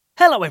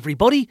Hello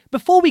everybody,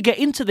 before we get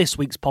into this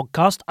week's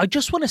podcast, I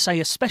just want to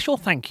say a special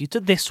thank you to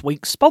this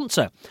week's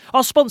sponsor.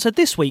 Our sponsor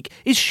this week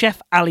is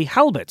Chef Ali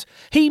Halbert.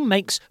 He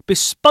makes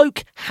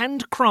bespoke,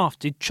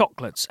 handcrafted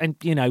chocolates, and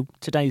you know,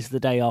 today's the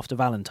day after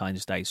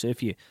Valentine's Day, so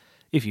if you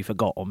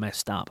forgot or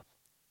messed up,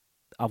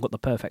 I've got the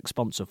perfect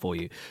sponsor for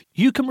you.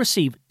 You can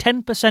receive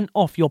 10%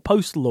 off your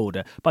postal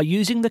order by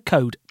using the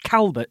code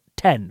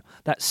CALBERT10.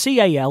 That's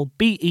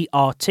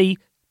CALBERT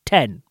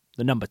 10.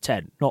 The number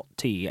 10, not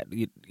T.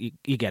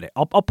 You get it.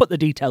 I'll put the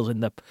details in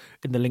the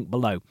link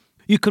below.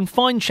 You can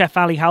find Chef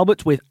Ali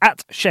Halbert with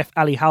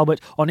 @ChefAliHalbert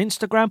on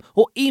Instagram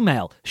or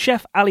email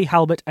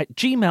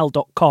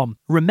chefalihalbert@gmail.com.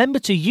 Remember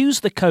to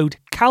use the code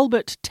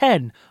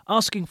CALBERT10,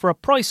 asking for a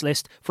price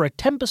list for a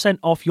 10%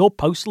 off your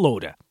postal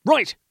order.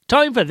 Right,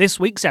 time for this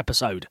week's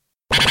episode.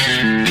 The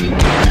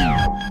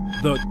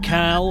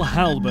Cal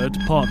Halbert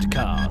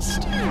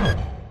Podcast.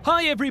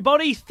 Hi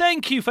everybody,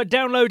 thank you for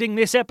downloading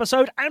this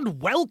episode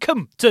and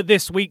welcome to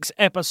this week's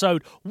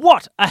episode.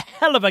 What a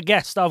hell of a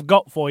guest I've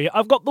got for you.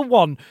 I've got the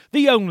one,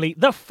 the only,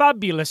 the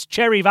fabulous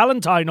Cherry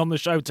Valentine on the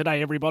show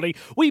today, everybody.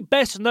 We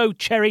best know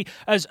Cherry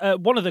as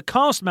one of the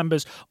cast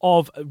members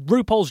of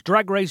RuPaul's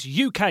Drag Race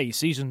UK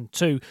Season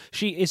 2.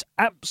 She is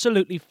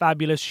absolutely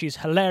fabulous, she's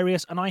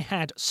hilarious, and I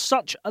had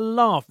such a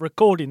laugh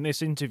recording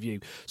this interview.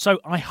 So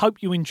I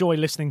hope you enjoy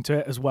listening to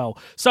it as well.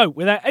 So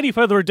without any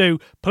further ado,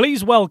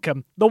 please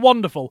welcome the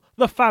wonderful,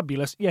 the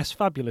fabulous, yes,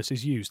 fabulous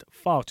is used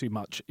far too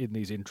much in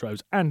these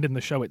intros and in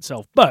the show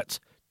itself, but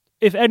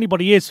if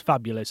anybody is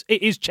fabulous,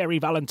 it is Cherry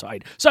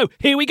Valentine. So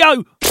here we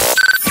go.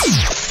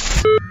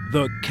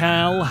 The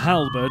Cal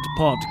Halbert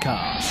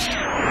Podcast.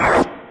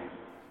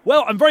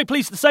 Well, I'm very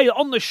pleased to say that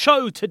on the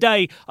show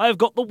today, I have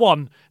got the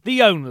one,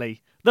 the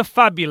only, the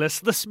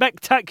fabulous, the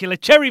spectacular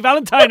Cherry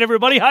Valentine,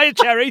 everybody. Hiya,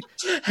 Cherry.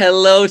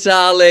 Hello,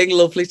 darling.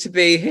 Lovely to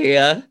be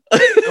here.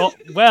 Oh,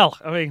 well,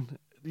 I mean,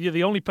 you're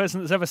the only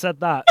person that's ever said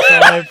that, so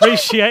I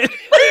appreciate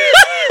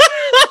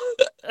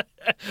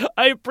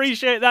I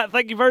appreciate that.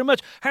 Thank you very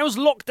much. How's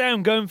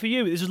lockdown going for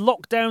you? This is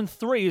lockdown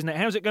 3, isn't it?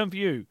 How's it going for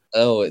you?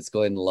 Oh, it's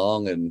going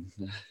long, and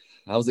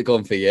how's it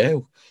going for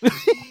you?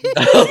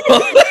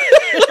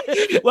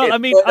 Well, I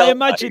mean, I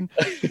imagine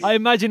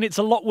it's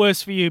a lot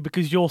worse for you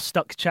because you're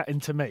stuck chatting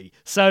to me.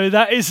 So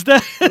that's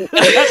the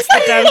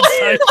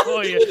downside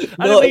for you.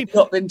 No, I mean, it's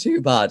not been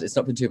too bad.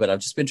 I've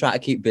just been trying to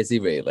keep busy,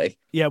 really.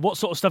 Yeah, what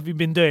sort of stuff have you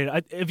been doing?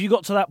 Have you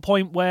got to that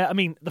point where, I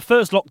mean, the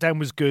first lockdown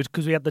was good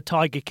because we had the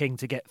Tiger King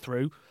to get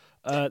through.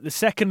 The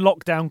second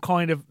lockdown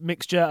kind of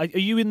mixture. Are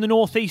you in the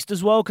northeast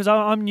as well? Because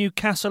I'm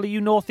Newcastle. Are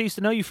you northeast?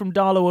 I know you're from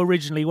Darlow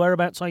originally.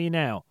 Whereabouts are you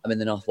now? I'm in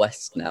the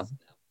northwest now.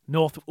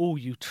 North. Oh,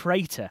 you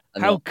traitor!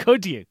 How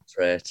could you?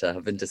 Traitor!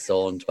 I've been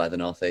disowned by the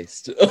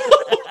northeast.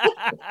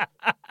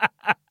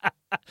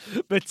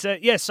 But so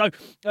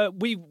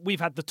we've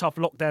had the tough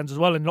lockdowns as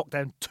well in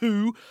lockdown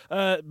 2.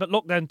 But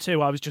lockdown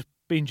 2, I was just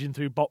binging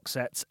through box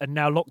sets, and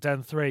now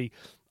lockdown 3.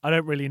 I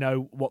don't really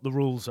know what the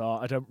rules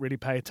are. I don't really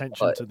pay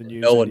attention to the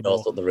news. No one anymore.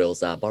 knows what the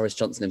rules are. Boris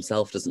Johnson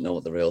himself doesn't know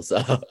what the rules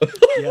are.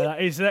 Yeah,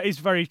 that is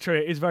very true.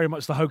 It is very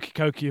much the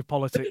hokey-cokey of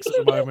politics at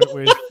the moment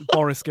with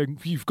Boris going,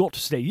 you've got to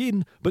stay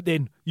in, but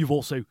then you've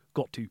also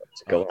got to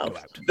go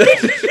out.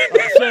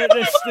 So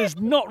there's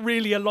not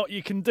really a lot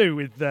you can do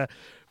with that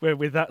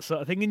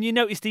sort of thing. And you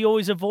notice he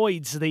always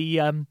avoids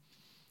the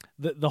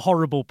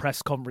horrible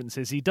press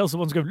conferences. He does the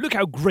ones go, look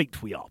how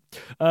great we are.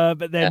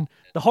 But then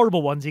the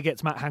horrible ones he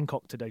gets Matt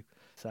Hancock to do.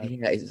 So.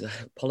 Yeah, he's a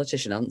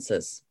politician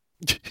answers.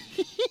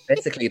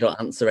 Basically, you don't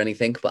answer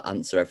anything, but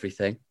answer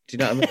everything. Do you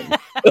know what I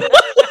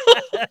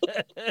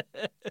mean?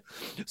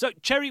 So,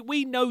 Cherry,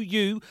 we know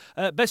you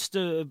most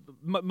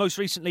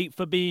recently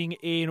for being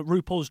in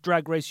RuPaul's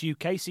Drag Race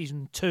UK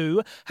Season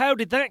 2. How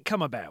did that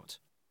come about?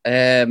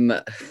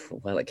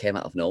 Well, it came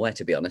out of nowhere,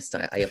 to be honest.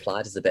 I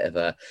applied as a bit of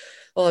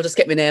I'll just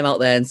get my name out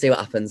there and see what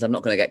happens. I'm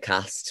not going to get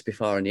cast.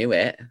 Before I knew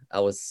it,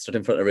 I was stood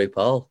in front of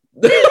RuPaul.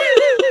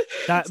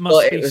 That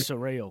must be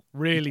surreal,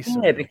 really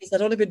surreal. Yeah, because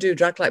I'd only been doing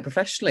drag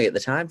professionally at the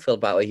time for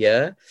about a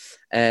year.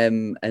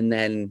 And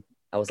then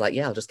I was like,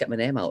 I'll just get my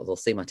name out. They'll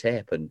see my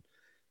tape and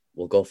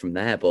we'll go from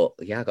there. But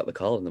yeah, I got the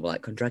call and they were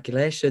like,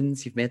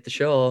 congratulations, you've made the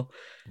show.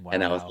 Wow.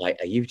 And I was like,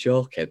 are you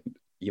joking?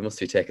 You must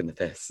be taking the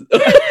piss.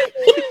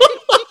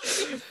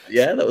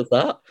 Yeah, that was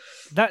that.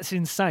 That's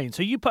insane.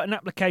 So you put an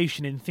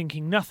application in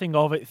thinking nothing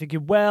of it,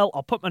 thinking, well,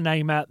 I'll put my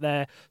name out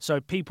there so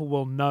people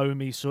will know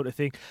me, sort of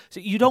thing. So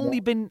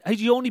had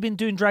you only been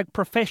doing drag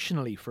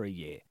professionally for a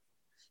year?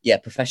 Yeah,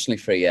 professionally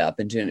for a year. I've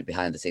been doing it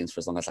behind the scenes for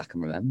as long as I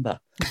can remember.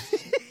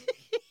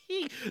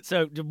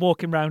 So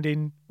walking around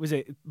in, was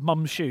it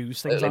mum's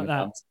shoes, things like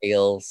that?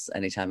 Heels.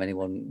 Anytime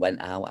anyone went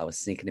out, I was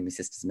sneaking in my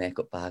sister's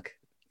makeup bag.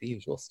 The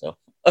usual stuff.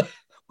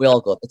 We all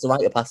go. It's a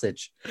rite of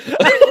passage.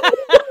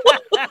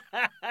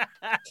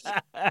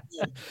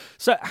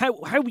 So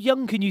how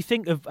young can you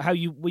think of how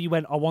you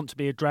went, I want to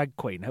be a drag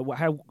queen? How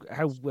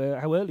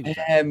early was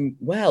that?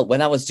 Well,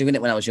 when I was doing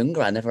it when I was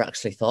younger, I never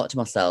actually thought to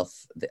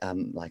myself,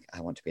 like,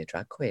 I want to be a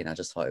drag queen. I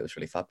just thought it was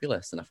really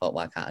fabulous. And I thought,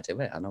 why can't I do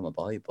it? I know I'm a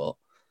boy, but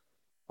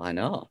why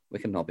not? We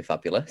can all be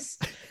fabulous.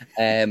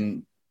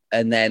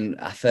 And then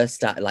I first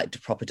started like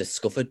to proper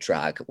discovered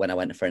drag when I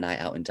went for a night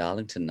out in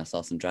Darlington and I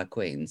saw some drag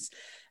queens.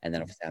 And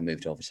then obviously I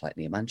moved over to like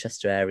near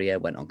Manchester area,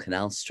 went on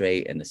Canal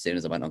Street. And as soon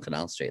as I went on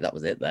Canal Street, that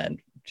was it then.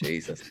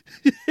 Jesus.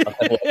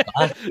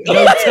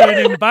 No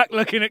turning back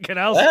looking at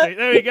Canal Street.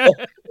 There we go.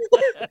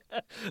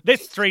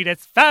 This street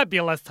is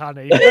fabulous,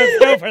 honey. Let's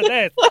go for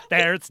this.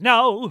 There's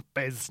no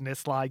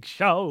business like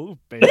show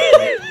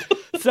business.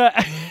 So,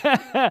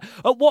 at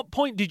what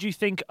point did you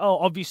think? Oh,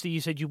 obviously,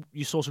 you said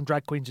you saw some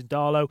drag queens in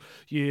Darlow.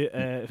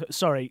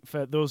 Sorry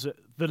for those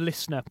the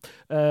listener.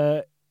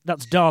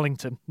 That's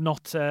Darlington,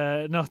 not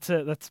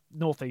that's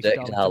northeast Dirty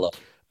Darlington. Darlow.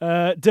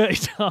 Dirty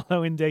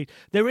Darlow, indeed.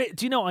 Do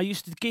you know? I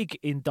used to gig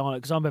in Darlow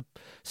because I'm a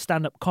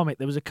stand-up comic.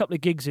 There was a couple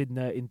of gigs in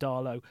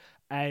Darlow,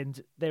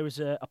 and there was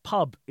a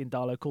pub in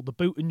Darlow called the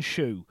Boot and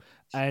Shoe.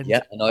 And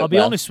I'll be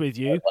honest with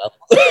you,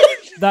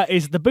 that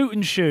is the Boot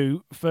and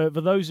Shoe. For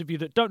those of you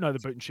that don't know the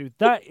Boot and Shoe,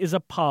 that is a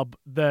pub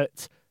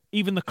that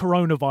even the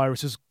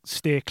coronavirus has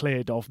steer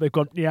cleared of. They've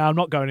gone, yeah, I'm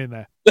not going in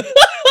there.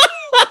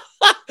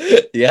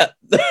 Yeah.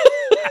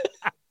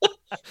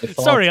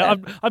 Sorry,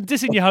 I'm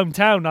dissing your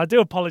hometown. I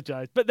do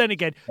apologise, but then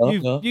again,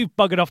 you've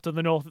buggered off to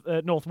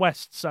the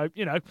northwest, so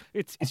you know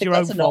it's your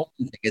own fault,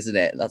 thing, isn't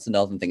it? That's a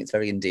northern thing. It's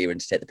very endearing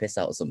to take the piss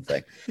out of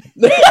something.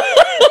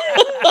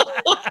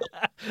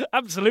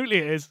 Absolutely,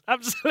 it is.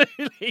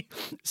 Absolutely.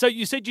 So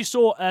you said you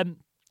saw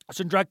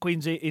some drag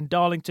queens in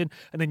Darlington,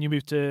 and then you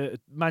moved to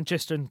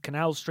Manchester and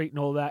Canal Street and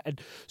all that.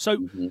 And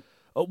so,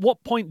 at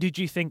what point did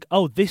you think,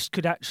 oh, this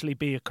could actually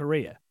be a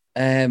career?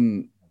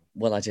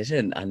 Well, I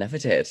didn't. I never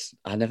did.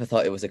 I never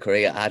thought it was a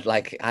career.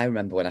 I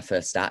remember when I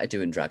first started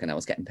doing drag and I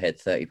was getting paid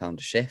 £30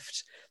 a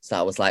shift. So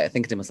I was like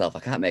thinking to myself, I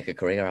can't make a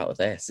career out of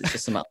this. It's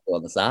just something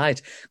on the side.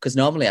 Because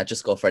normally I'd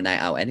just go for a night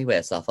out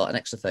anyway. So I thought an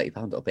extra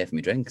 £30 will pay for my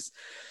drinks.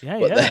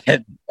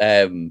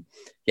 Then,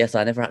 yes,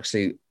 I never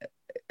actually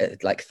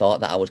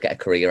thought that I would get a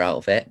career out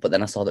of it. But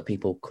then I saw that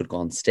people could go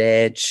on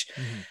stage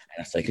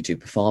and so they could do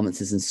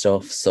performances and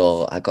stuff.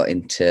 So I got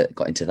into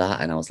that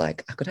and I was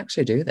like, I could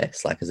actually do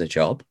this like as a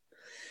job.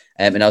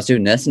 And I was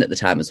doing nursing at the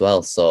time as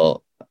well.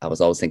 So I was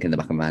always thinking in the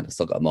back of my mind, I've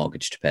still got a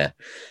mortgage to pay.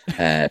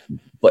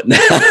 But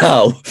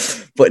now,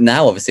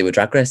 obviously, with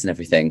Drag Race and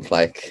everything,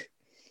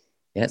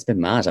 it's been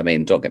mad. I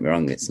mean, don't get me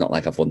wrong. It's not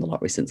like I've won the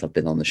lottery since I've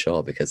been on the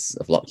show because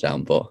of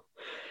lockdown, but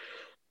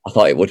I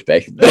thought it would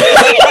be.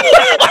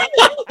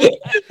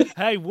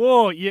 Hey,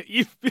 whoa,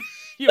 you're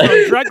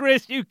on Drag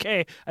Race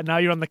UK, and now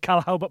you're on the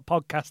Cal Halbert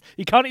podcast.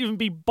 You can't even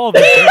be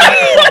bothered to write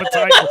the proper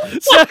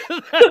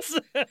title.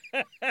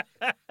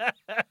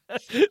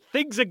 So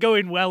things are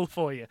going well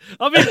for you.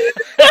 I mean,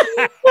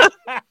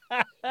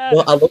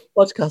 well, I love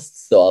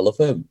podcasts, so I love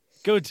them.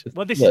 Good.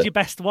 Well, this is your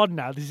best one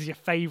now. This is your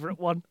favourite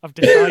one, I've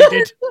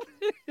decided.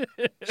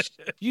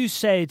 You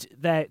said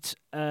that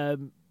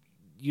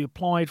you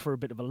applied for a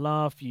bit of a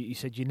laugh. You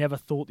said you never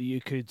thought that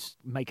you could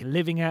make a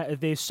living out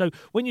of this. So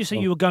when you say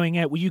you were going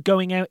out, were you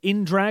going out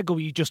in drag or were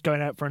you just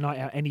going out for a night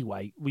out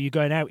anyway? Were you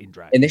going out in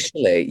drag?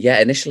 Initially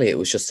it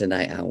was just a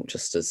night out,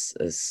 just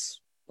as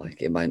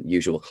like in my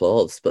usual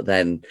clothes. But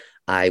then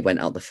I went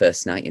out the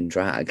first night in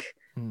drag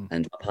and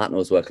my partner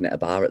was working at a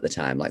bar at the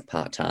time, like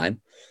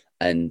part-time.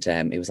 And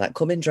he was like,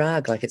 come in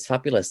drag, like it's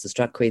fabulous. There's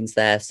drag queens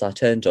there. So I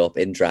turned up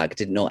in drag,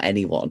 didn't know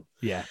anyone.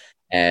 Yeah.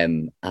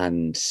 And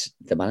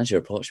the manager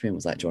approached me and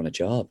was like, do you want a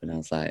job? And I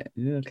was like,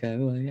 yeah, okay,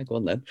 well, yeah, go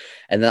on then.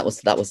 And that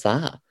was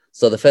that.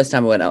 So the first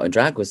time I went out in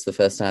drag was the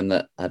first time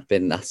that I'd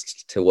been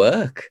asked to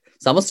work.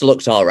 So I must have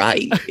looked all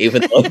right,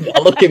 even though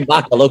looking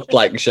back, I looked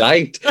like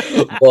shite.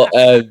 But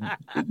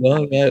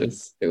no, yeah, it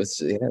was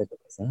that.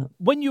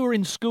 When you were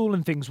in school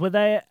and things,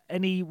 were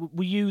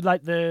you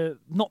like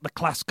not the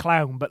class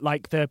clown, but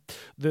like the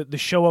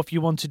show off you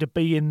wanted to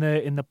be in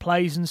the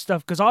plays and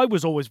stuff? Because I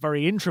was always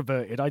very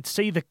introverted. I'd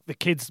see the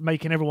kids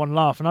making everyone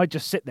laugh and I'd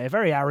just sit there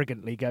very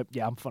arrogantly go,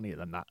 yeah, I'm funnier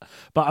than that.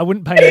 But I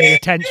wouldn't pay any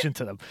attention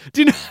to them.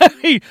 Do you know what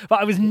I mean?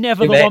 But I was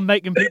never the one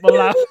making people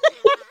laugh.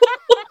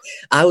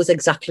 I was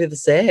exactly the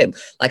same.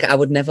 Like I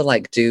would never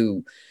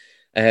do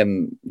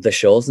the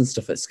shows and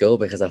stuff at school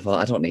because I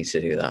thought I don't need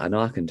to do that. I know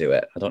I can do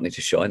it. I don't need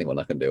to show anyone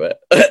I can do it.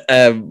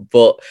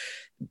 But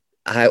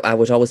I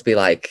would always be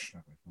like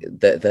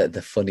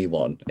the funny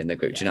one in the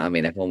group. Do you know what I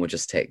mean? Everyone would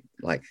just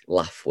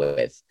laugh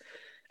with.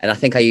 And I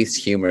think I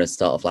used humor as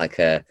sort of like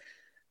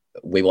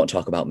we won't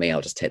talk about me.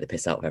 I'll just take the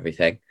piss out of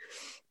everything.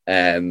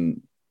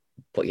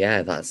 But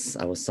yeah,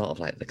 I was sort of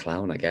like the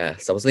clown, I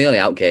guess. I was the only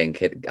out gay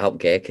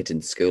kid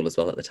in school as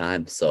well at the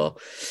time. So,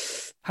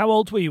 how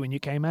old were you when you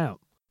came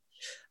out?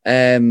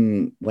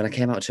 When I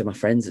came out to my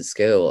friends at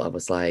school, I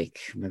was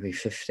like maybe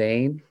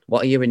 15.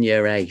 What are you in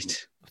year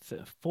 8?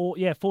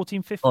 14,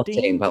 15.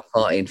 14, about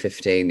 14,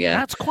 15, yeah.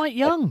 That's quite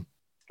young.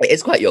 It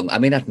is quite young. I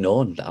mean, I'd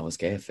known that I was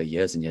gay for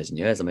years and years and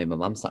years. I mean, my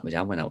mum sat me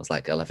down when I was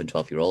like 11,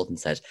 12-year-old and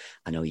said,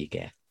 I know you're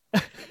gay.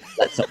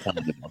 Let's not tell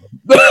anyone.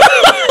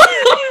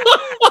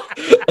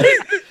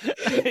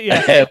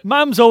 Yeah,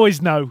 mums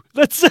always know.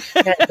 Yeah,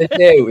 they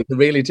do. They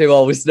really do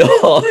always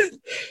know.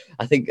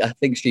 I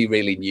think she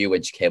really knew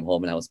when she came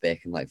home and I was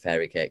baking like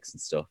fairy cakes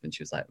and stuff, and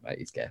she was like, "Right,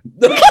 he's gay."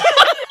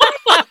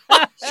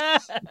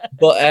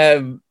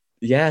 But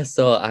yeah,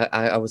 so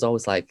I was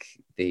always like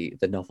the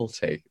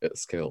novelty at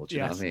school. Do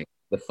you know what I mean?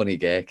 The funny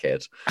gay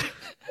kid.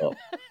 But...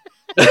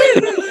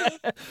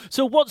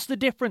 So what's the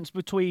difference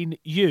between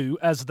you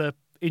as the,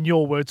 in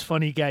your words,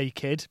 funny gay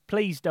kid?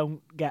 Please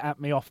don't get at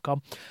me,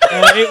 Ofcom.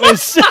 It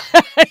was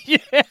yeah.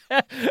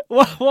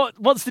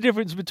 What's the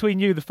difference between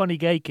you, the funny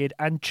gay kid,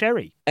 and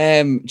Cherry?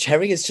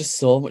 Cherry is just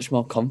so much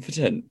more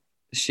confident.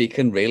 She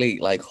can really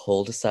like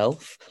hold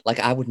herself. Like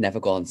I would never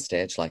go on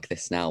stage like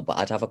this now, but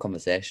I'd have a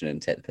conversation and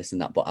take the piss in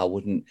that. But I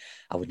would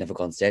never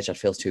go on stage. I'd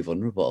feel too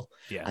vulnerable.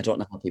 Yeah. I don't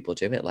know how people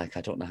do it. Like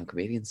I don't know how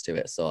comedians do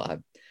it. So I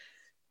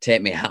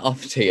take me hat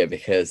off to you,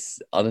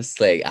 because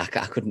honestly, I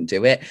couldn't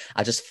do it.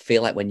 I just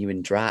feel like when you're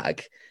in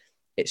drag,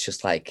 it's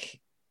just like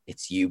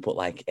it's you, but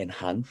like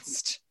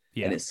enhanced.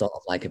 Yeah. And it's sort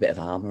of like a bit of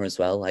armor as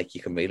well. Like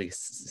you can really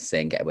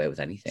say and get away with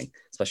anything,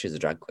 especially as a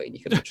drag queen.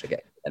 You can literally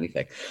get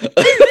anything.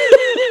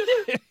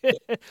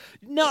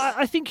 No,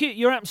 I think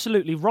you're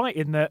absolutely right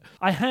in that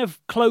I have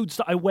clothes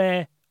that I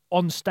wear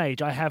on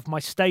stage. I have my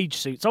stage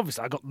suits.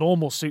 Obviously, I got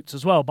normal suits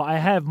as well, but I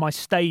have my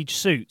stage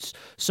suits.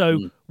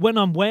 So when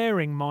I'm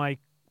wearing my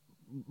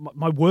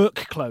work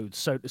clothes,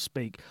 so to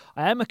speak,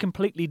 I am a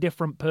completely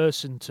different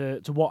person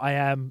to what I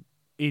am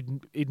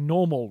in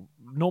normal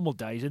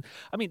days. And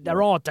I mean,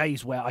 there are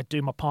days where I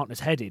do my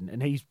partner's head in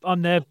and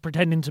I'm there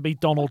pretending to be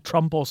Donald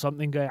Trump or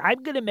something, going,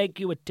 I'm going to make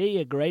you a tea,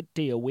 a great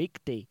tea, a weak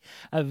tea,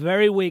 a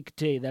very weak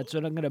tea. That's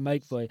what I'm going to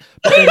make for you.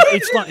 But then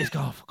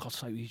oh, for God's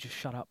sake, you just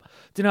shut up.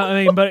 Do you know what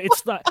I mean? But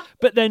it's like,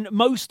 but then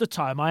most of the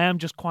time I am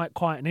just quite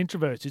quiet and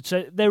introverted.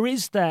 So there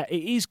is that,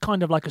 it is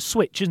kind of like a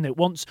switch, isn't it?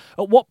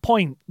 At what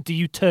point do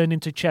you turn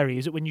into Cherry?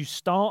 Is it when you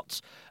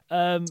start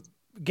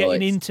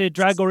getting into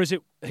drag, or is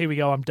it, here we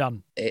go, I'm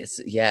done? It's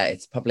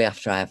probably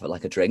after I have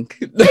like a drink.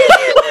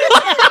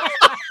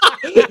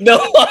 No,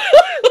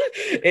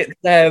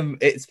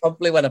 it's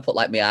probably when I put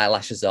like my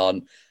eyelashes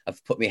on,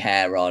 I've put my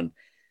hair on,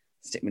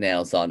 stick my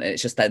nails on, and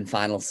it's just then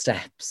final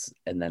steps,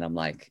 and then I'm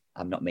like,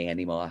 I'm not me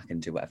anymore. I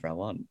can do whatever I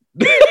want.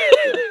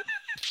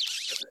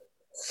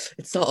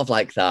 It's sort of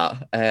like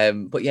that.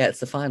 But yeah, it's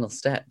the final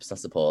steps, I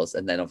suppose,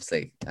 and then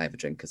obviously I have a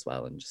drink as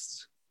well, and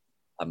just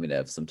I'm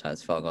nervous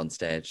sometimes before I go on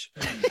stage.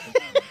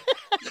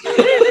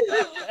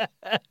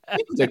 You have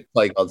a drink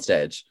before you go on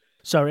stage?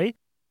 Sorry? Do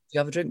you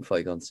have a drink before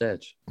you go on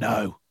stage?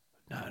 No.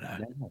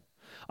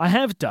 I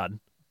have done,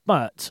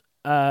 but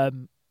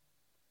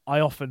I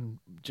often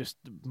just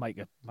make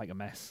a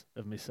mess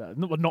of myself.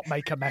 Not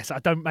make a mess. I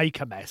don't make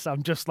a mess.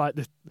 I'm just like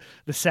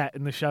the set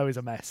and the show is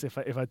a mess. If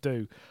I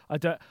do, I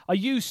don't. I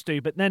used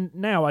to, but then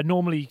now I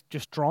normally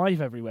just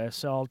drive everywhere.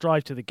 So I'll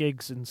drive to the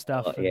gigs and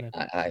stuff. Oh, yeah,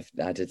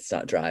 I did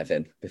start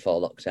driving before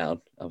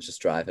lockdown. I was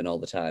just driving all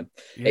the time.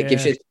 Yeah. It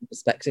gives you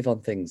perspective on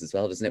things as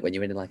well, doesn't it? When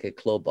you're in like a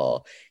club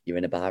or you're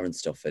in a bar and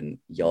stuff, and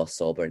you're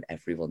sober and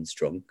everyone's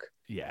drunk.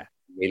 Yeah,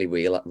 you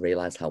really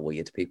realize how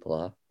weird people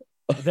are.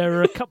 There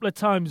are a couple of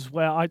times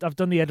where I've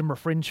done the Edinburgh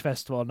Fringe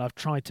Festival and I've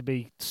tried to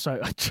be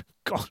so...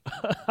 God,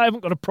 I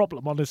haven't got a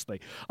problem, honestly.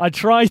 I've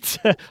tried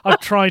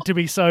to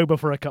be sober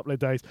for a couple of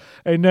days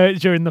and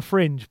during the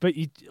Fringe, but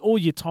all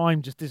your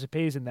time just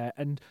disappears in there.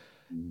 And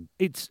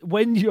it's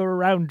when you're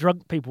around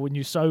drunk people, when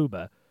you're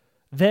sober,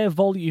 their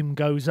volume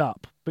goes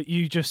up, but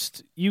you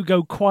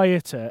go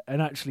quieter,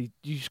 and actually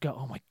you just go,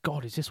 oh my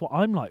God, is this what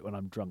I'm like when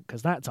I'm drunk?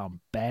 Because that's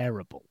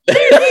unbearable.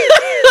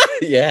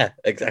 Yeah,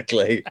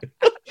 exactly.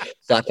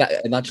 So I can't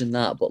imagine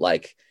that, but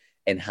like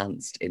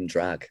enhanced in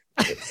drag.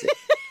 It's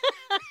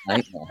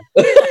nightmare.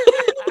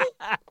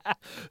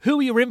 Who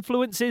are your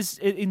influences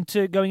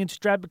into going into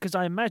drag? Because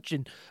I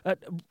imagine,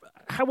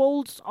 how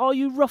old are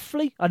you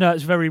roughly? I know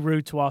it's very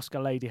rude to ask a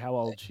lady how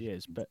old she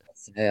is, but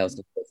I was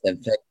going to put the same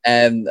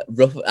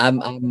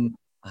thing.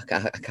 I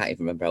can't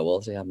even remember how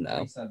old I am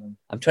now. 27.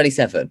 I'm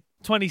 27.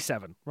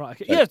 27, right?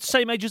 Okay. Yeah,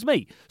 same age as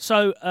me.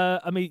 So,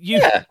 I mean, you.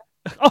 Yeah.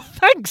 Oh,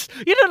 thanks.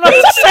 You don't like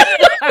to say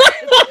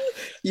that.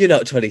 You're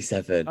not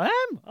 27. I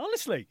am,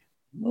 honestly.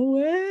 No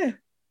way.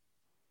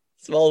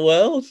 Small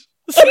world.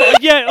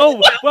 Yeah,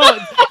 oh,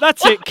 well,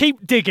 that's it.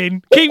 Keep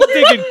digging.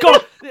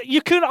 God,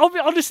 you could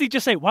honestly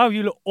just say, wow,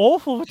 you look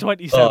awful for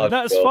 27. Oh,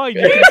 that's God. fine.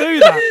 You can do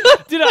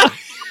that. Do you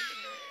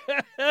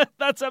know?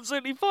 That's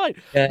absolutely fine.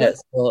 Yeah,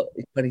 so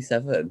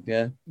 27,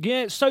 yeah.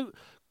 Yeah, so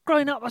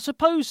growing up, I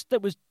suppose there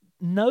was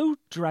no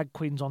drag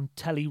queens on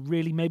telly,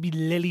 really. Maybe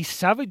Lily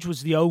Savage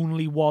was the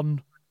only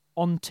one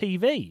on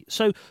TV.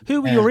 So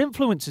who were your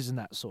influences in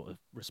that sort of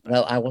respect?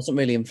 Well, I wasn't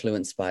really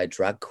influenced by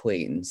drag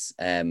queens,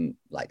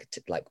 like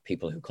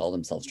people who call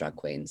themselves drag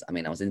queens. I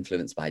mean, I was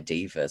influenced by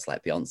divas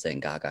like Beyonce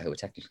and Gaga, who are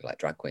technically like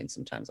drag queens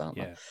sometimes, aren't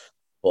they?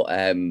 But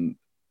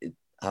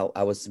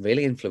I was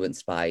really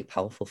influenced by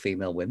powerful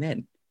female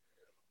women.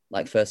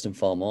 Like, first and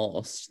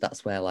foremost,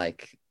 that's where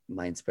like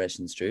my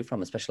inspirations drew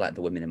from, especially like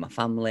the women in my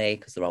family,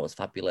 because they're always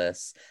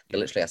fabulous. They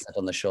literally, I said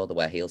on the show, they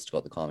wear heels to go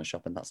to the corner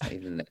shop, and that's not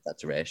even an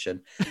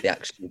exaggeration. They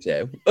actually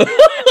do.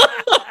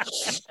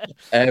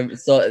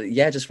 So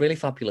yeah, just really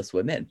fabulous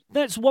women.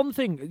 That's one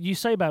thing you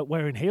say about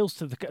wearing heels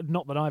to the,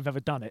 not that I've ever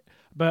done it,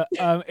 but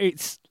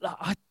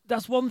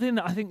that's one thing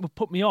that I think would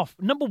put me off.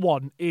 Number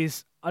one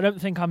is I don't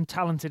think I'm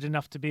talented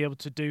enough to be able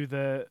to do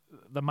the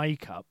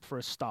makeup for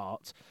a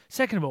start.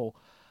 Second of all,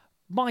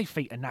 my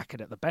feet are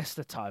knackered at the best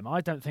of time.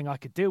 I don't think I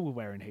could deal with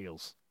wearing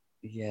heels.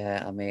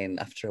 Yeah, I mean,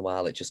 after a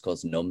while, it just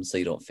goes numb, so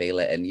you don't feel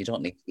it, and you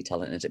don't need to be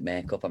talented at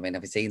makeup. I mean,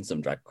 have you seen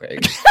some drag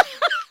queens?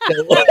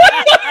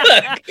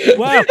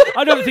 Well,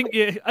 I don't think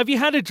you... Have you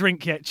had a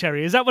drink yet,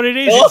 Cherry? Is that what it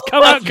is? It's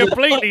come out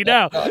completely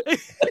now.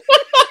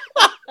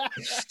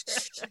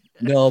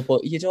 No,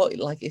 but you don't,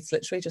 like, it's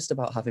literally just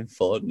about having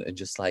fun and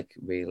just, like,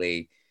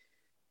 really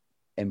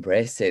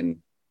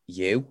embracing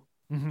you.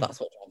 Mm-hmm.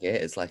 That's what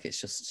drag is. Like,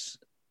 it's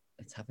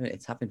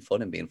having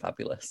fun and being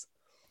fabulous.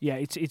 Yeah,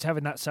 it's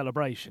having that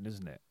celebration,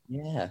 isn't it?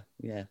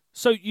 Yeah.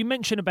 So you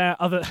mentioned about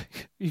other...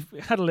 You've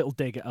had a little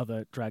dig at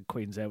other drag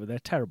queens there with their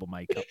terrible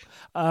makeup.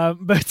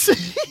 But...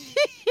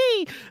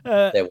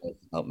 They won't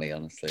help me,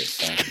 honestly.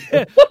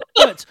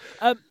 But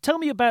tell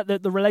me about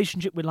the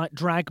relationship with like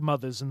drag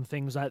mothers and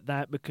things like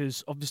that,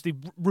 because obviously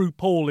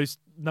RuPaul is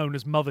known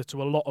as mother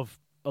to a lot of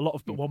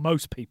well,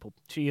 most people.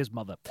 She is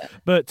mother.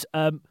 But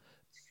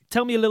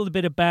tell me a little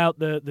bit about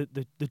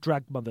the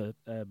drag mother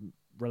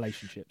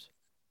relationships.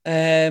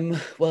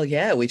 Well,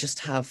 yeah, we just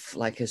have,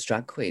 like, as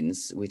drag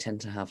queens, we tend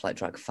to have like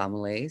drag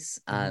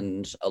families,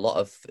 and a lot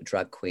of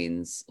drag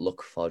queens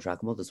look for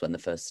drag mothers when they're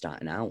first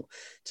starting out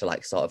to,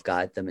 like, sort of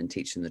guide them and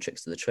teach them the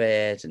tricks of the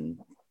trade and,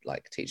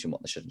 like, teach them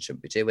what they should and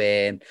shouldn't be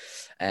doing.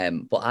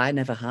 But I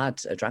never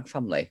had a drag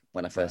family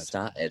when I first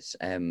started.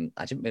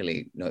 I didn't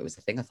really know it was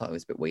a thing. I thought it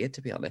was a bit weird,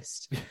 to be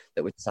honest,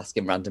 that we're just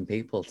asking random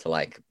people to,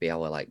 like, be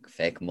our, like,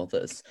 fake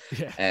mothers.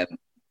 Yeah.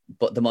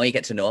 But the more you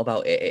get to know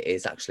about it, it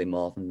is actually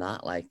more than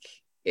that. Like,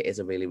 it is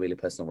a really, really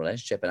personal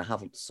relationship. And I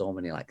have so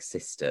many, like,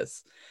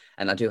 sisters.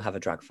 And I do have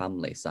a drag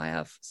family. So I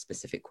have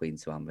specific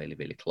queens who I'm really,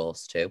 really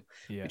close to.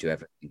 Yeah. We do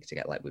everything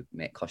together. Like, we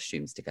make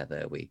costumes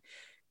together. We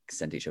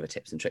send each other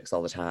tips and tricks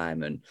all the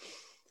time. And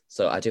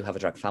so I do have a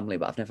drag family,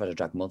 but I've never had a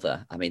drag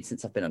mother. I mean,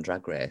 since I've been on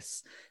Drag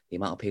Race, the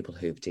amount of people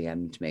who've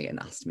DM'd me and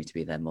asked me to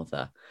be their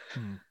mother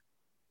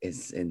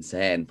is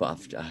insane.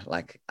 But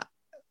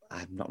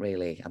I'm not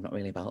really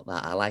about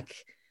that.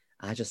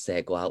 I just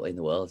say go out in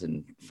the world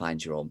and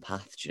find your own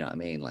path. Do you know what I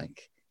mean?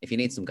 Like, if you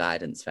need some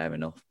guidance, fair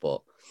enough,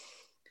 but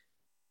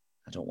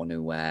I don't want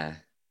to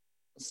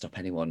stop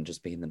anyone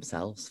just being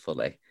themselves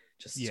fully.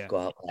 Just go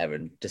out there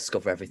and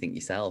discover everything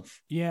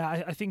yourself. Yeah,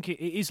 I think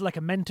it is like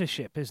a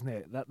mentorship, isn't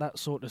it? That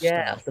sort of stuff.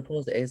 Yeah, I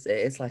suppose it is. It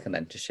is like a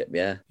mentorship,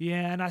 yeah.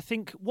 Yeah, and I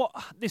think what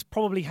this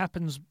probably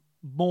happens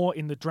more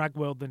in the drag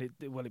world than it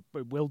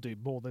will do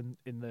more than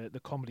in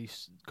the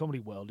comedy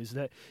world, is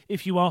that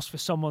if you ask for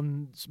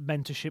someone's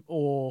mentorship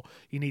or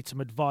you need some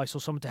advice or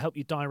someone to help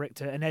you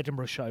direct an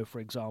Edinburgh show, for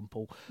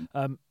example,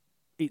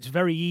 it's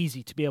very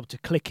easy to be able to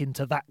click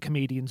into that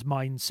comedian's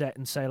mindset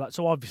and say, like,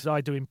 so obviously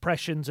I do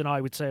impressions and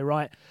I would say,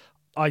 right,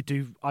 I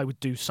would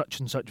do such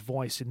and such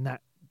voice in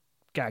that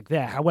gag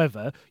there.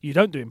 However, you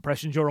don't do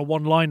impressions, you're a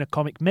one-liner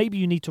comic. Maybe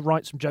you need to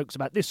write some jokes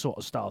about this sort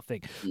of style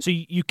thing. So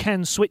you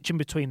can switch in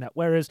between that.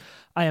 Whereas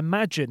I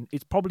imagine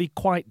it's probably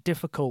quite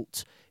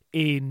difficult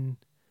in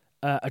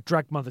a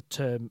drag mother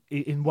term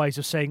in ways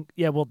of saying,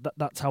 yeah, well,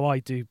 that's how I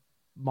do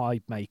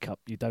my makeup.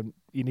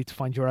 You need to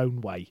find your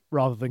own way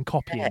rather than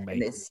copying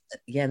me.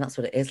 And that's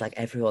what it is. Like,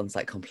 everyone's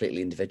like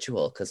completely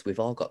individual because we've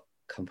all got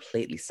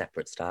completely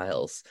separate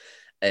styles.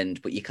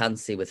 But you can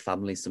see with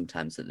families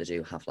sometimes that they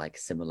do have like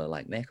similar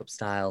like makeup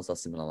styles or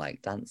similar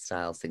like dance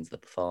styles, things they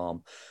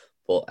perform,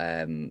 but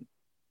and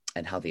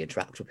how they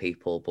interact with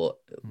people. But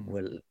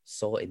we're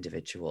so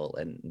individual,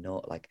 and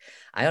not like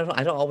I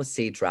don't always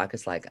see drag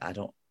as like, I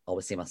don't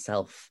always see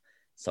myself.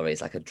 Sorry,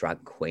 it's like a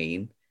drag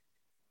queen.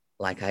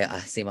 Like I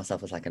see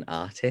myself as like an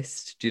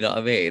artist. Do you know what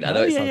I mean? I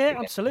know it's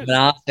absolutely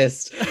an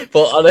artist,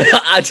 but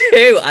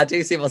I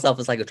do see myself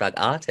as like a drag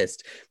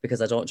artist,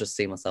 because I don't just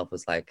see myself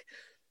as like,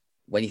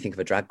 when you think of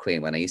a drag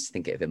queen, when I used to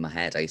think of it in my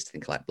head, I used to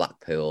think like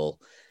Blackpool,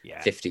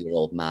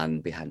 50-year-old man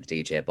behind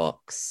the DJ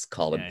box,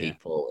 calling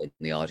people in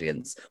the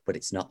audience. But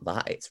it's not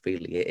that. It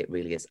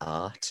really is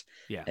art.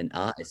 Yeah. And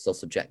art is so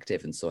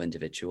subjective and so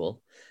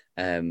individual.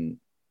 And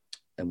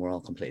we're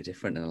all completely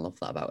different. And I love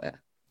that about it.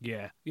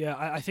 Yeah.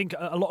 I think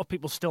a lot of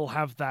people still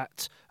have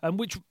that,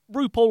 which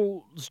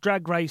RuPaul's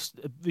Drag Race,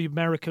 the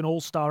American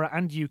All-Star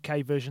and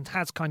UK versions,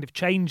 has kind of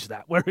changed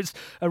that. Whereas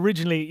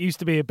originally it used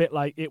to be a bit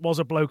like it was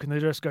a bloke and they're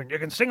just going, you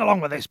can sing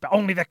along with this, but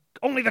only the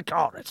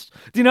chorus.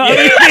 Do you know what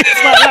I mean?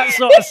 It's like that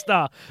sort of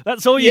stuff.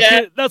 That's all you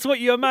can, that's what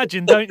you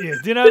imagine, don't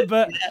you? Do you know?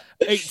 But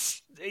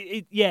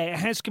it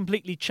has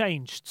completely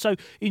changed. So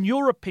in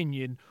your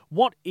opinion,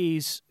 what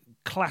is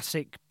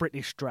classic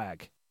British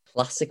drag?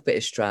 Classic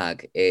British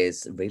drag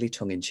is really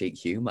tongue-in-cheek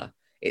humour.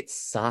 It's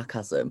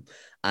sarcasm.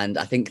 And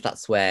I think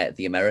that's where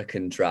the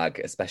American drag,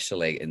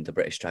 especially in the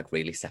British drag,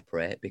 really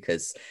separate,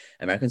 because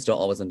Americans don't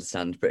always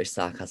understand British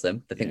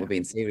sarcasm. They think we're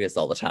being serious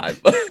all the time.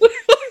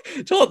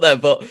 Don't they?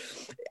 But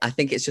I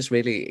think it's just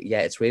really,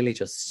 it's really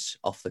just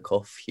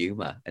off-the-cuff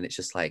humour. And it's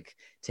just like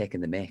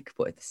taking the mick,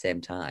 but at the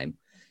same time,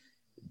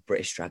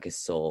 British drag is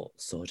so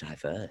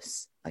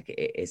diverse. Like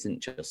it isn't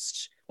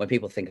just when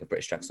people think of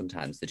British drag,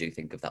 sometimes they do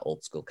think of that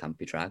old school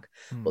campy drag,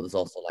 but there's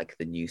also like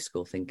the new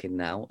school thinking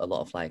now. A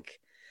lot of like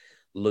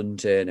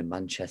London and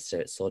Manchester,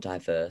 it's so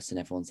diverse, and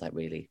everyone's like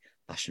really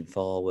fashion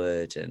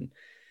forward and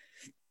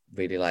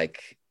really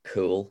like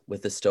cool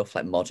with the stuff,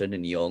 like modern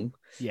and young.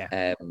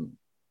 Yeah.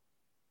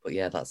 But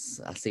yeah,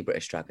 I see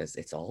British drag as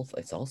it's all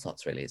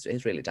sorts really.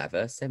 It's really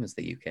diverse, same as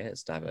the UK.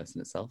 It's diverse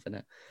in itself, isn't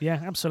it? Yeah,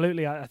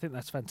 absolutely. I think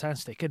that's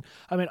fantastic. And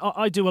I mean,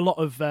 I do a lot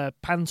of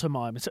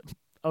pantomime.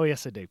 Oh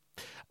yes, I do.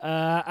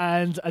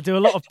 And I do a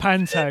lot of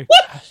panto.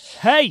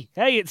 Hey,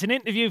 it's an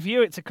interview for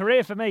you. It's a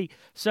career for me.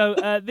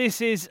 So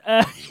this is.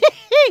 So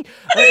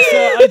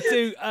I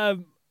do a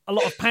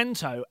lot of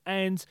panto,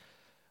 and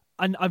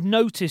I've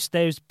noticed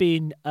there's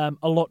been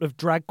a lot of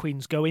drag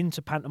queens go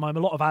into pantomime, a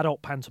lot of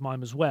adult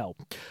pantomime as well.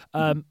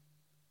 And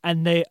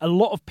a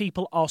lot of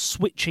people are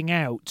switching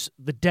out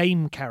the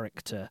dame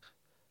character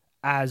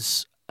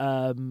as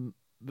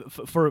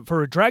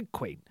for a drag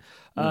queen.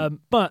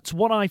 But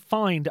what I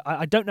find,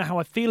 I don't know how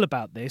I feel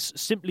about this,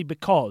 simply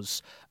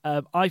because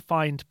I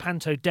find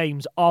panto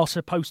dames are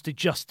supposed to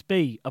just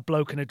be a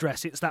bloke in a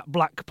dress. It's that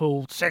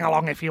Blackpool sing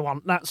along if you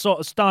want, that sort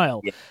of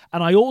style. Yeah.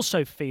 And I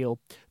also feel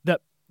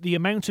that the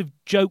amount of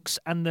jokes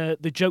and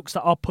the jokes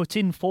that are put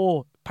in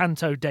for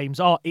panto dames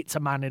it's a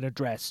man in a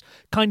dress,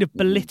 kind of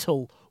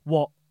belittle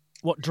what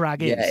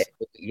drag is.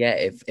 Yeah,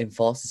 it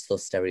enforces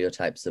those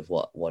stereotypes of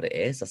what it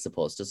is, I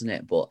suppose, doesn't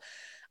it? But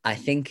I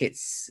think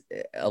it's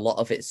a lot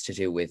of it's to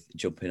do with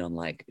jumping on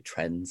like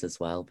trends as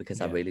well,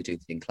 because I really do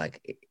think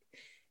like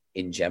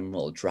in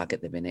general, drag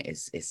at the minute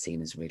is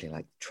seen as really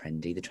like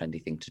trendy, the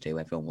trendy thing to do.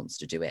 Everyone wants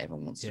to do it.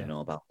 Everyone wants to know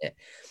about it.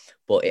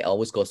 But it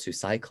always goes through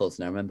cycles.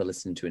 And I remember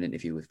listening to an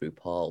interview with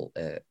RuPaul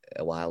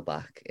a while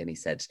back, and he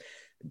said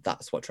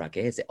that's what drag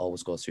is. It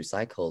always goes through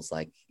cycles.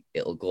 Like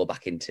it'll go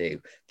back into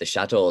the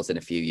shadows in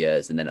a few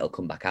years, and then it'll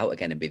come back out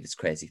again and be this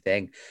crazy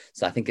thing.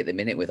 So I think at the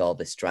minute, with all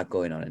this drag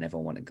going on and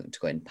everyone wanting to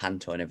go in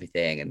panto and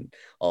everything and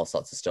all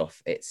sorts of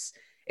stuff, it's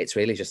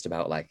really just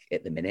about like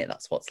at the minute,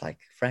 that's what's like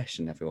fresh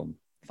and everyone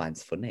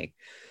finds funny.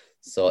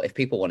 So if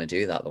people want to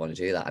do that, they want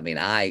to do that. I mean,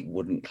 I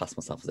wouldn't class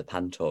myself as a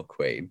panto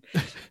queen.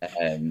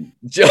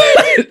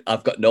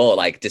 I've got no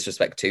like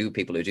disrespect to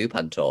people who do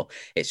panto.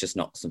 It's just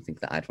not something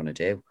that I'd want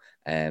to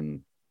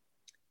do.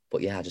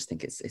 But yeah, I just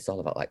think it's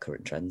all about like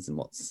current trends and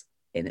what's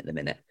in at the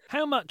minute.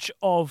 How much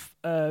of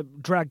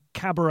drag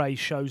cabaret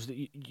shows that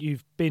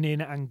you've been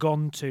in and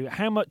gone to,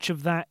 how much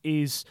of that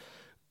is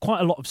quite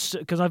a lot of,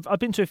 because I've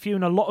been to a few,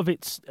 and a lot of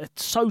it's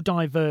so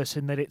diverse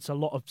in that it's a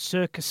lot of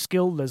circus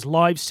skill. There's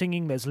live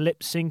singing, there's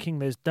lip syncing,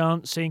 there's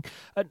dancing.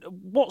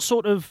 What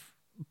sort of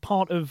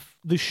part of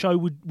the show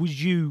would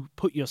you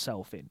put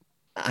yourself in?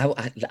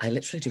 I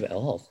literally do it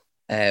all.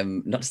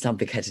 Not to sound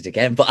big-headed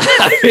again, but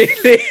I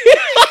really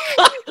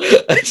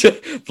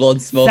blown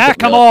smoke. Stack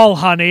them all,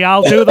 honey.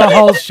 I'll do the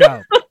whole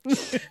show.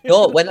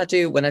 No, when I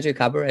do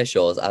cabaret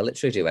shows, I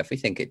literally do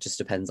everything. It just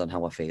depends on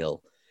how I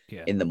feel.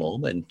 In the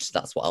moment,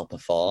 that's what I'll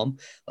perform.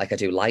 Like I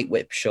do light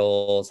whip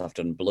shows, I've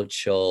done blood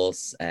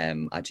shows. I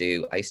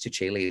used to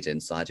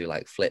cheerleading, so I do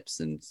like flips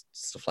and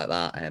stuff like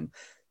that.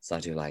 So I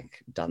do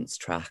like dance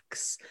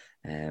tracks.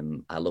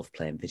 I love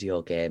playing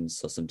video games,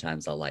 so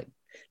sometimes I'll like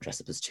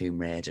dress up as Tomb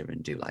Raider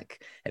and do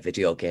like a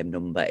video game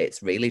number.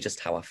 It's really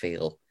just how I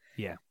feel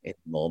in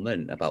the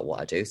moment about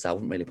what I do. So I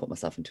wouldn't really put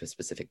myself into a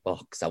specific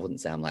box. I wouldn't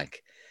say I'm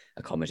like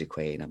a comedy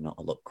queen. I'm not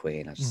a look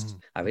queen.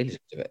 I really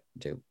just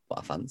do what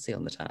I fancy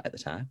at the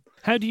time.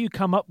 How do you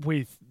come up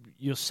with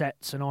your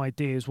sets and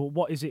ideas? Well,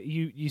 what is it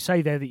you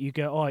say there that you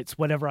go, it's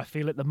whatever I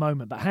feel at the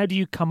moment, but how do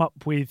you come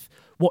up with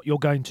what you're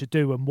going to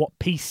do and what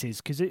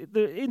pieces? Because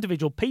the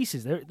individual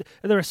pieces,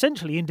 they're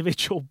essentially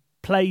individual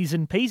plays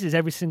and pieces,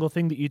 every single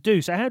thing that you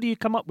do. So how do you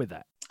come up with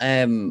that?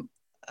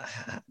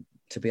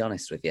 To be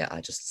honest with you, I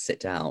just sit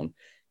down,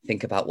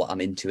 think about what I'm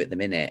into at the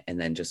minute, and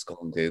then just go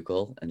on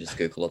Google and just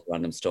Google up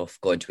random stuff,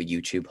 go into a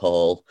YouTube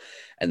hole,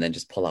 and then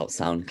just pull out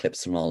sound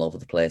clips from all over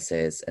the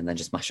places, and then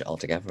just mash it all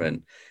together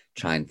and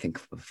try and think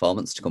of a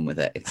performance to come with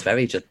it.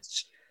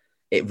 It's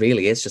it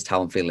really is just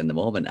how I'm feeling in the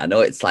moment. I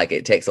know it's like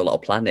it takes a lot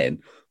of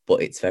planning,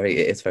 but it's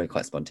very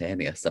quite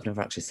spontaneous. I've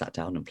never actually sat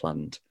down and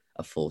planned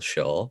a full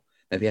show.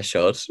 Maybe I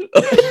should.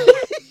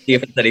 See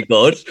if it's any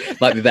good.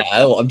 Might be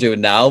better what I'm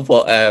doing now,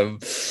 but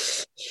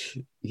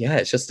yeah,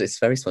 it's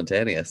very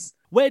spontaneous.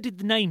 Where did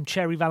the name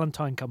Cherry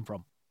Valentine come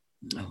from?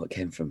 Oh, it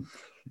came from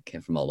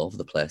all over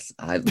the place.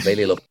 I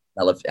really love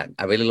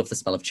the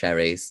smell of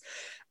cherries.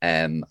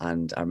 And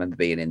I remember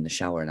being in the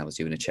shower and I was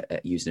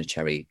using a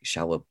cherry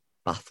shower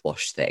bath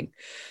wash thing.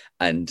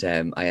 And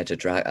I had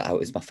it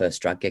was my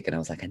first drag gig, and I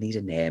was like, I need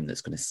a name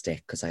that's going to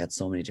stick, because I had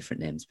so many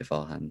different names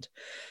beforehand.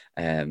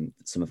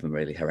 Some of them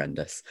really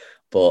horrendous.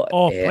 But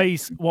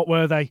please, what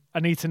were they?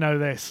 I need to know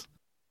this.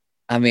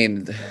 I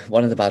mean,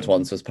 one of the bad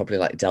ones was probably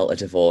like Delta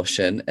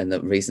Devotion. And the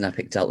reason I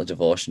picked Delta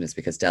Devotion is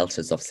because Delta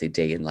is obviously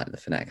D in like the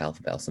phonetic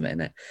alphabet or something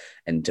in it.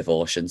 And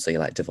devotion, so you're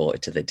like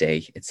devoted to the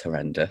D. It's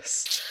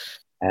horrendous.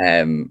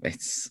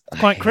 It's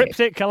Quite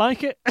cryptic. I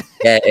like it.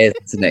 Yeah, it is,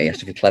 isn't it? You have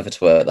to be clever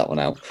to work that one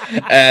out.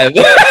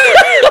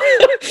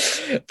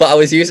 But I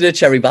was using a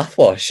cherry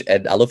bathwash,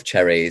 and I love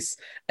cherries.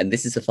 And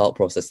this is the thought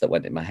process that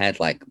went in my head.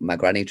 Like, my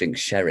granny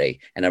drinks sherry,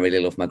 and I really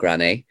love my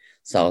granny.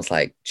 So I was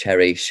like,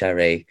 cherry,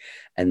 sherry.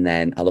 And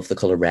then I love the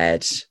colour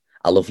red.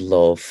 I love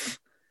love.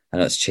 I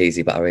know it's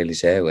cheesy, but I really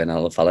do. And I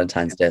love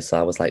Valentine's Day. So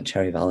I was like,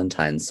 cherry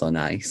Valentine's, so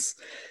nice.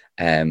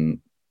 But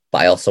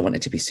I also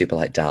wanted to be super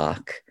like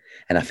dark.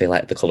 And I feel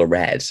like the colour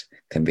red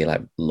can be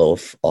like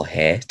love or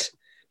hate.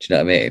 Do you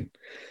know what I mean?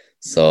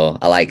 So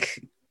I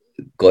like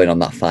going on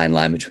that fine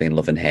line between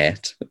love and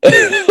hate.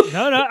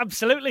 No,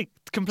 absolutely.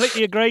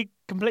 Completely agree.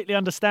 Completely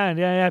understand.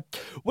 Yeah.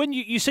 When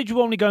you said you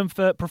were only going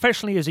for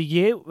professionally as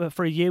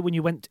for a year when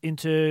you went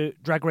into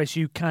Drag Race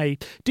UK,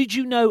 did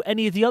you know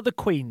any of the other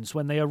queens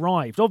when they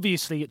arrived?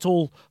 Obviously, it's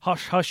all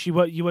hush hush. You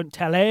won't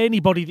tell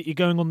anybody that you're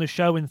going on the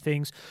show and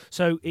things.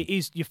 So it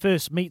is your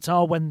first meets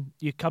are when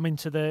you come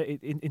into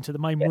the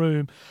main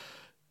room.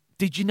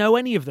 Did you know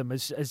any of them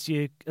as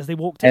they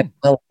walked in?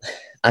 Well,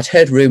 I'd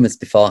heard rumours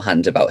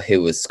beforehand about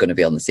who was going to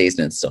be on the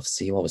season and stuff.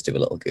 So you always do a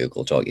little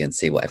Google, don't you, and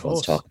see what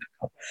everyone's talking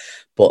about.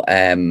 But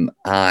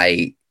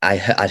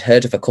I'd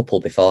heard of a couple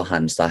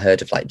beforehand. So I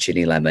heard of like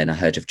Ginny Lemon. I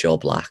heard of Joe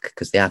Black,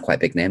 because they are quite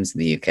big names in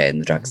the UK in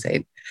the drag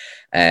scene.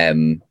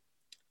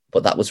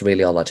 But that was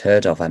really all I'd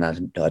heard of. And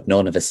I'd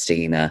known of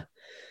Estina,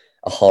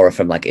 a horror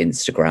from like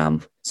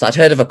Instagram. So I'd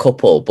heard of a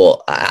couple,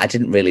 but I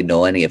didn't really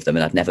know any of them,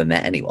 and I'd never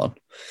met anyone,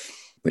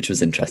 which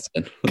was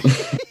interesting.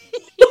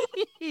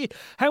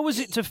 How was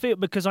it to feel?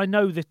 Because I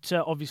know that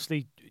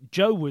obviously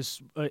Joe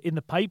was in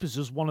the papers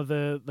as one of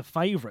the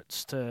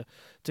favourites to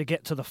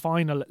get to the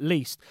final, at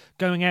least.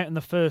 Going out in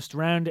the first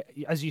round,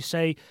 as you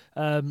say,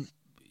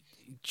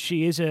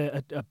 she is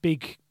a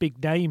big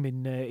name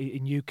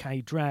in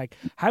UK drag.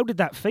 How did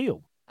that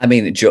feel? I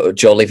mean, Joe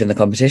leaving the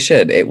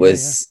competition, it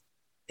was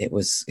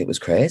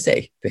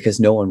crazy, because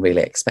no one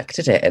really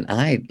expected it, and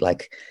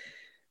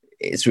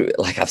it's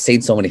like, I've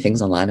seen so many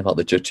things online about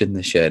the judging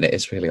this year, and it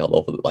is really all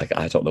over. Like,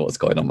 I don't know what's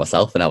going on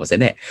myself, and I was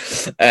in it.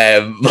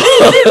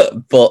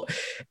 But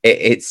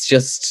it's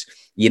just,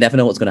 you never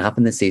know what's going to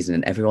happen this season,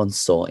 and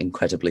everyone's so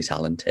incredibly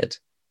talented.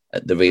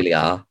 They really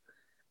are.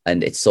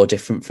 And it's so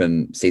different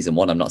from season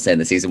one. I'm not saying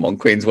the season one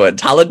queens weren't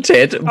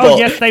talented. Oh,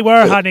 yes, they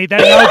were, honey. They're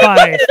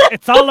nobody.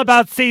 It's all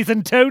about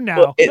season two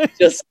now.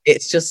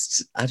 It's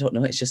just, I don't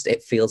know. It's just,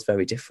 it feels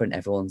very different.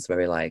 Everyone's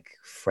very like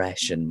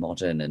fresh and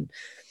modern, and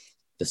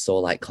they're so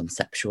like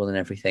conceptual and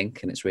everything,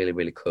 and it's really,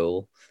 really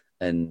cool.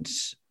 And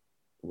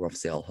we're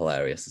obviously all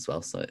hilarious as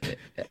well, so it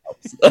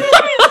helps.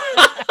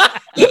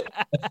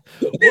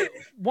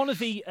 One of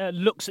the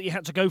looks that you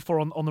had to go for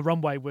on the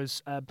runway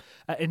was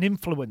an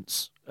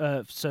influence,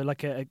 so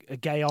like a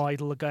gay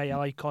idol, a gay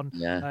icon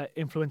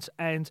influence.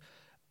 And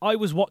I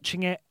was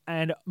watching it,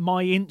 and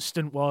my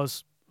instant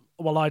was,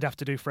 well, I'd have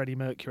to do Freddie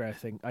Mercury, I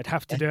think. I'd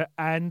have to do it.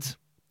 And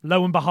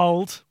lo and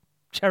behold,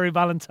 Cherry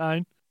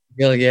Valentine.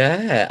 Well,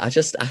 yeah, I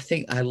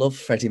think I love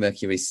Freddie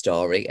Mercury's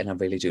story, and I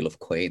really do love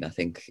Queen. I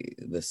think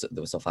they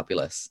were so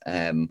fabulous.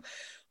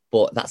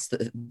 But that's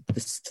the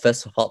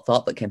first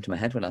thought that came to my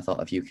head when I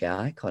thought of UK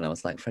icon. I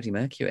was like, Freddie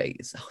Mercury.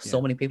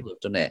 So many people have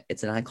done it.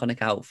 It's an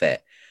iconic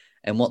outfit.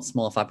 And what's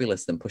more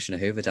fabulous than pushing a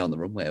Hoover down the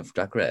runway of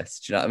Drag Race?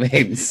 Do you know what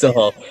I mean?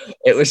 So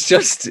it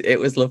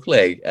was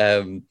lovely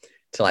to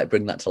like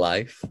bring that to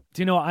life.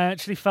 Do you know what? I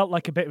actually felt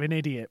like a bit of an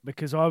idiot,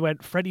 because I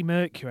went Freddie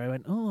Mercury. I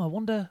went, I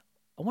wonder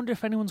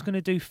if anyone's going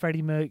to do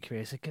Freddie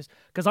Mercury.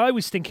 Because I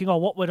was thinking,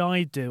 what would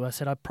I do? I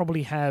said I'd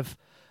probably have.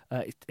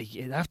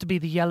 It'd have to be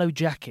the yellow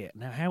jacket.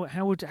 Now,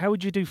 how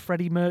would you do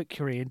Freddie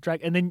Mercury in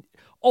drag? And then,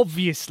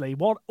 obviously,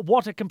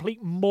 what a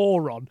complete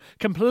moron!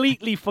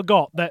 Completely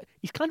forgot that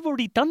he's kind of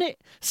already done it.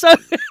 So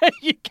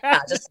you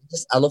can't.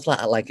 I love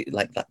that. Like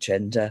that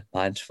gender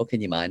mind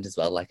fucking your mind as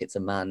well. Like, it's a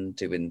man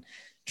doing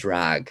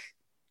drag,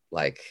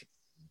 like,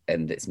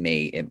 and it's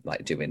me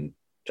like doing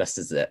dressed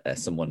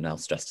as someone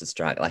else dressed as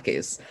drag. Like, it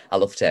is. I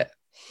loved it,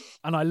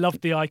 and I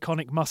loved the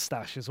iconic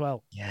mustache as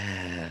well.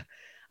 Yeah.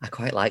 I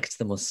quite liked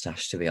the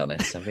moustache, to be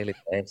honest. I really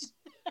did.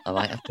 I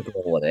might have to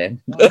grow one in.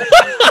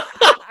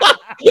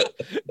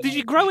 Did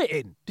you grow it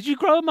in? Did you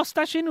grow a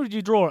moustache in, or did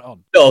you draw it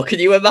on? No, can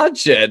you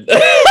imagine?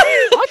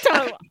 I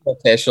don't.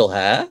 Facial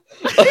hair.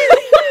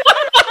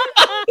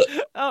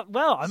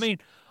 Well, I mean,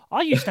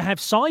 I used to have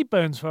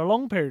sideburns for a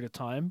long period of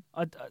time.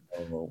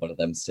 One of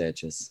them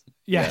stages.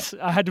 Yes,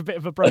 yeah. I had a bit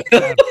of a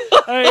breakdown.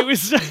 It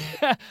was.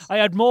 I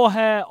had more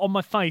hair on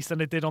my face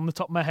than I did on the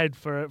top of my head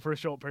for a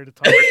short period of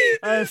time.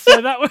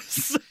 So that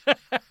was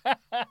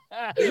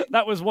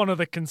that was one of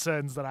the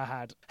concerns that I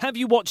had. Have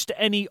you watched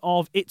any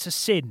of It's a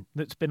Sin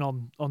that's been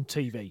on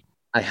TV?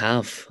 I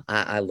have.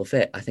 I love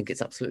it. I think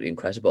it's absolutely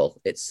incredible.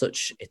 It's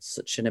such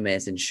an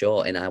amazing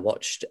show, and I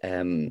watched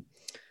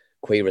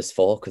Queer as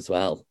Folk as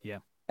well. Yeah.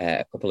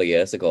 A couple of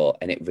years ago,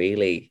 and it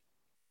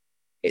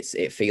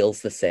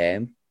feels the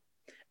same,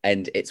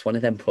 and it's one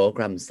of them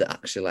programs that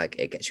actually, like,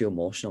 it gets you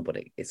emotional, but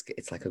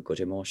it's like a good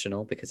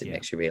emotional, because it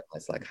makes you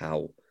realize like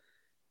how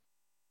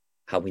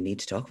how we need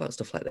to talk about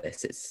stuff like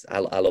this. I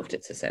loved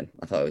it to sin.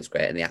 I thought it was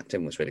great, and the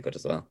acting was really good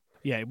as well.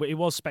 Yeah, it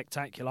was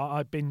spectacular.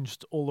 I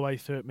binged all the way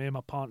through it. Me and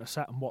my partner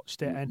sat and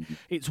watched it. And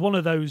it's one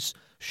of those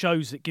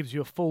shows that gives you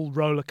a full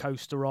roller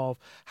coaster of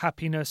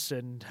happiness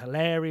and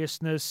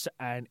hilariousness,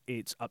 and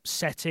it's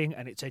upsetting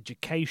and it's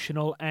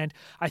educational. And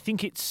I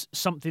think it's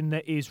something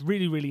that is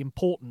really, really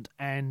important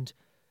and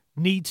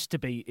needs to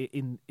be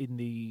in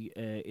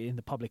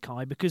the public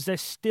eye, because there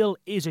still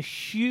is a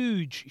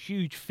huge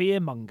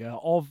fearmonger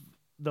of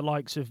the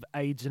likes of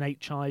AIDS and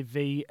HIV,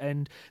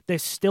 and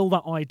there's still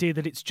that idea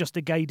that it's just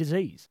a gay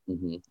disease.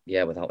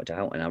 Yeah, without a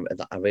doubt. And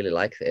I really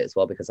like it as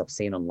well, because I've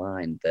seen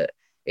online that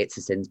It's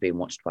a Sin's being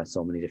watched by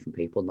so many different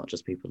people, not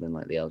just people in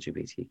like the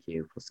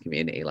LGBTQ plus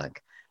community.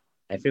 Like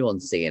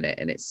everyone's seeing it,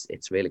 and it's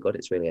really good.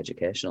 It's really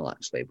educational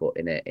actually, but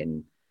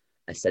in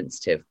a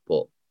sensitive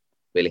but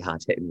really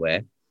hard hitting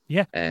way.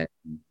 Yeah.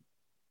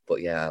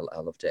 But yeah, I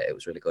loved it. It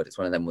was really good. It's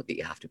one of them that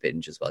you have to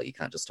binge as well. You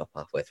can't just stop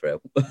halfway through.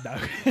 No.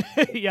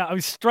 Yeah, I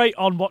was straight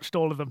on, watched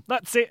all of them.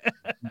 That's it.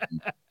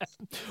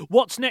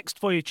 What's next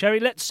for you, Cherry?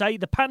 Let's say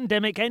the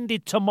pandemic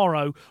ended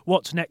tomorrow.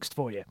 What's next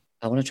for you?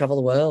 I want to travel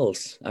the world.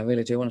 I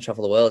really do want to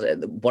travel the world.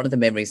 One of the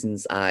main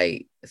reasons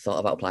I thought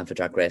about applying for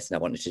Drag Race and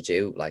I wanted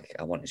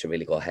to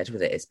really go ahead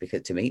with it is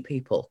because to meet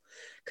people,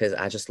 because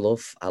I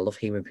love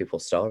hearing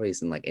people's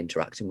stories and like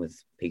interacting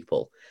with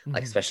people,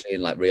 like especially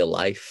in like real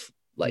life,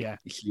 like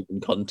human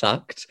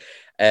contact.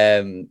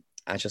 I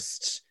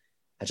just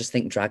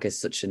think drag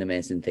is such an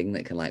amazing thing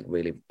that can like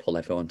really pull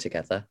everyone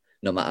together,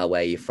 no matter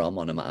where you're from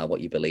or no matter what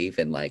you believe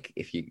in. Like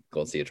if you go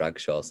and see a drag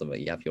show or something,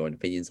 you have your own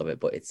opinions of it,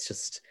 but it's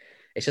just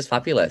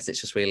fabulous.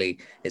 It's really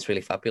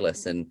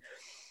fabulous. And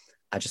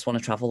I just want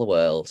to travel the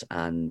world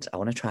and I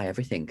want to try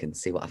everything and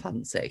see what I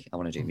fancy. I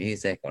want to do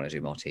music. I want to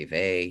do more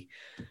TV,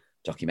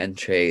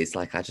 documentaries.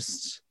 Like I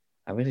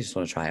really just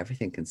want to try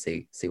everything and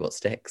see what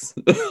sticks.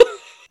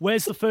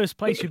 Where's the first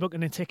place you're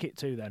booking a ticket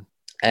to then?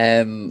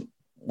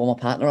 Well, my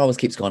partner always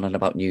keeps going on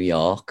about New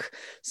York.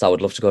 So I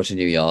would love to go to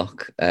New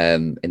York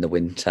in the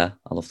winter.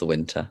 I love the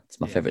winter. It's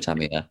my favourite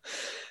time of year.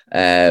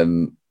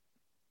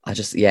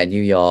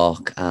 New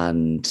York,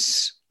 and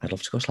I'd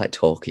love to go to like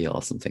Tokyo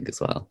or something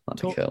as well.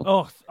 That'd be cool.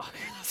 Oh,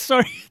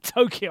 sorry,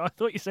 Tokyo. I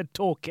thought you said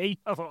Torquay.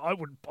 I thought I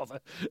wouldn't bother.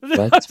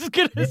 I was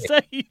going to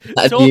say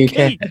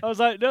Torquay. I was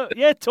like, no,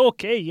 yeah,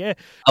 Torquay, yeah.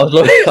 I would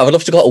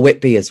love to go to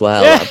Whitby as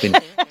well. Yeah.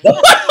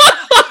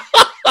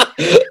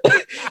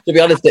 To be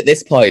honest, at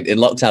this point in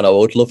lockdown, I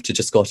would love to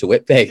just go to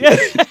Whitby. Yeah.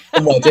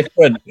 More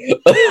different.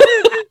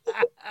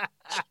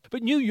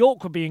 But New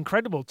York would be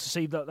incredible to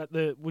see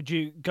that. Would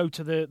you go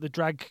to the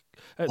drag?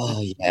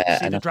 See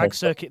the drag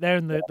circuit there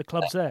and the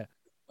clubs there.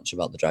 Much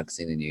about the drag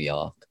scene in New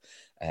York,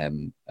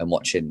 and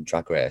watching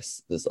Drag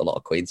Race. There's a lot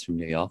of queens from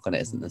New York on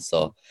it, isn't there?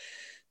 So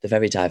they're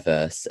very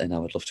diverse, and I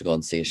would love to go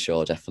and see a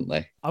show.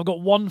 Definitely. I've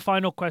got one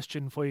final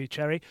question for you,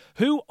 Cherry.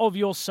 Who of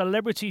your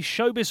celebrity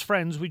showbiz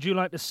friends would you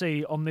like to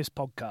see on this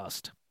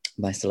podcast?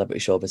 My celebrity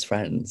showbiz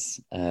friends.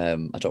 I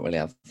don't really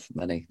have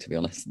many, to be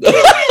honest.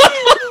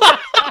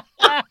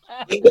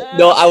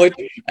 No, I would.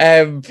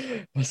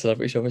 My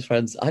celebrity showbiz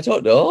friends. I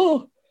don't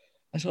know.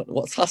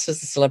 What's classed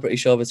as a celebrity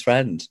showbiz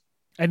friend?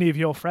 Any of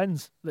your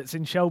friends that's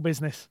in show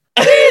business?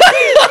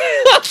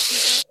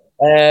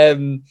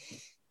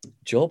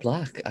 Joe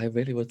Black. I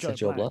really would say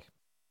Joe Black.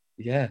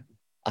 Yeah,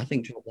 I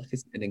think Joe Black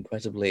is an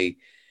incredibly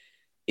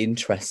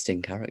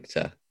interesting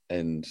character,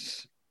 and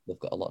they've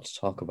got a lot to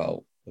talk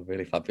about. They're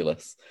really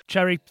fabulous.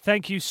 Cherry,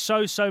 thank you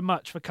so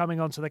much for coming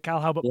on to the Cal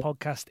Halbert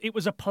podcast. It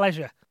was a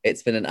pleasure.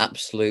 It's been an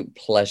absolute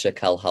pleasure,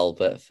 Cal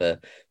Halbert, for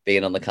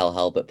being on the Cal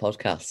Halbert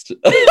podcast.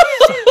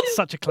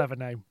 Such a clever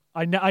name.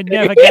 I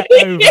never get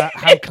over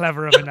how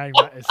clever of a name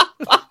that is.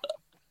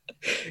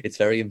 It's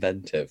very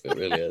inventive. It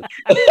really is.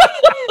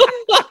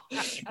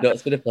 No,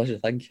 it's been a pleasure.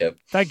 Thank you.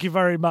 Thank you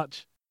very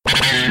much.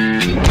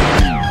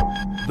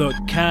 The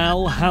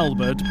Cal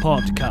Halbert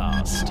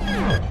podcast.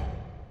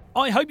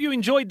 I hope you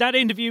enjoyed that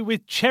interview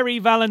with Cherry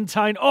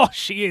Valentine. Oh,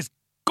 she is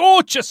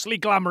gorgeously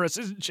glamorous,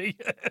 isn't she?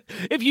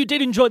 If you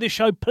did enjoy this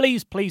show,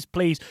 please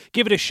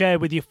give it a share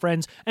with your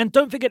friends. And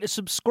don't forget to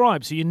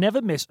subscribe so you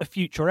never miss a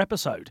future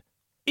episode.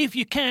 If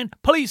you can,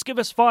 please give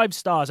us 5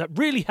 stars. That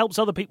really helps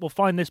other people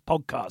find this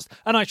podcast.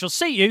 And I shall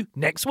see you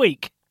next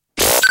week.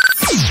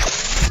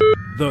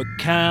 The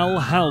Cal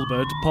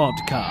Halbert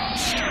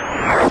Podcast.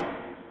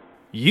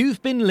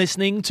 You've been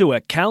listening to a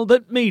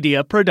Calbert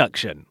Media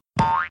production.